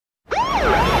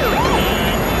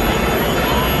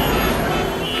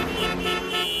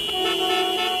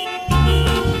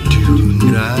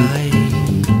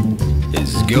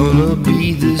gonna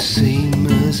be the same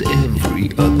as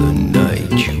every other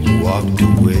night. You walked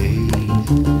away.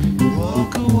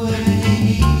 Walk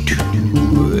away.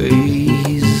 Two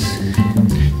ways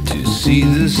to see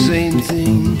the same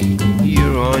thing.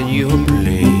 You're on your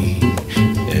plane,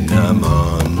 and I'm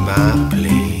on my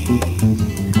plane.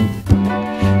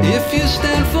 If you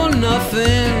stand for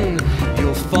nothing,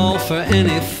 you'll fall for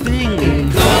anything.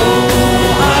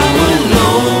 Though I'm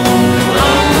alone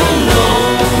with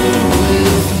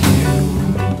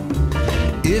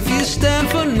you. If you stand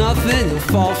for nothing, you'll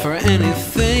fall for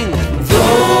anything.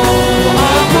 Though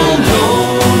I'm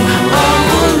alone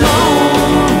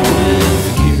with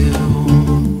you.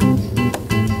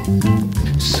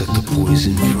 Suck the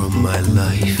poison from my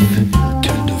life,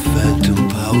 turn the phantom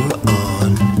power on.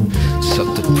 Suck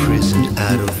the prison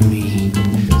out of me.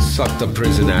 Suck the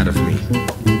prison out of me.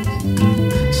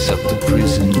 Suck the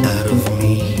prison out of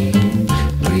me.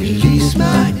 Release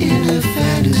my inner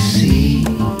fantasy.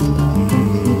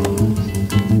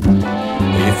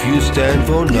 If you stand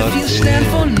for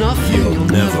nothing, you'll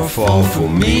never fall for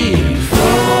me.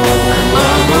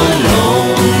 I'm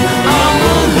alone with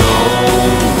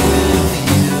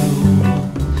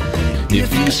you. If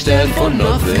you stand for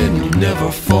nothing, you'll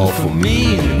never fall for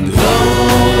me.